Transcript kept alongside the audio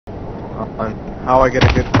on how I get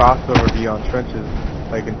a good crossover view on trenches,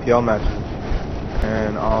 like in TL matches,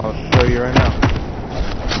 and I'll show you right now.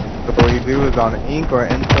 So what you do is on ink or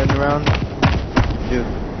N10 round, you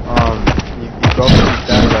go for the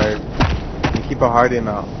sandbag, you keep a hard aim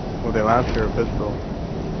out with a lancer or pistol,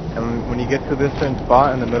 and when you get to this certain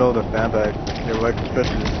spot in the middle of the sandbag, your leg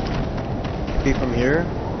stretches. See from here,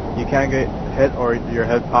 you can't get hit or your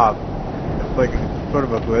head pops. It's like sort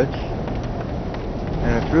of a glitch,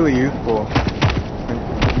 and it's really useful. And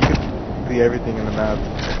you can see everything in the map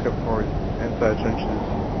except for inside trenches.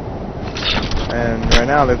 And right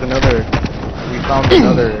now we found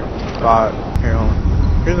another spot. Here, hold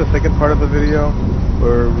on. Here's the second part of the video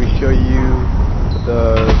where we show you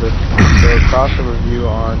the crossover view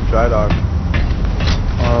on dry dock.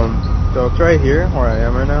 So it's right here where I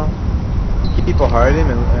am right now. Keep a hard aim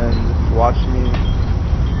and just watch me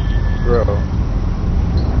grow.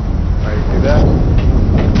 Alright, you see that?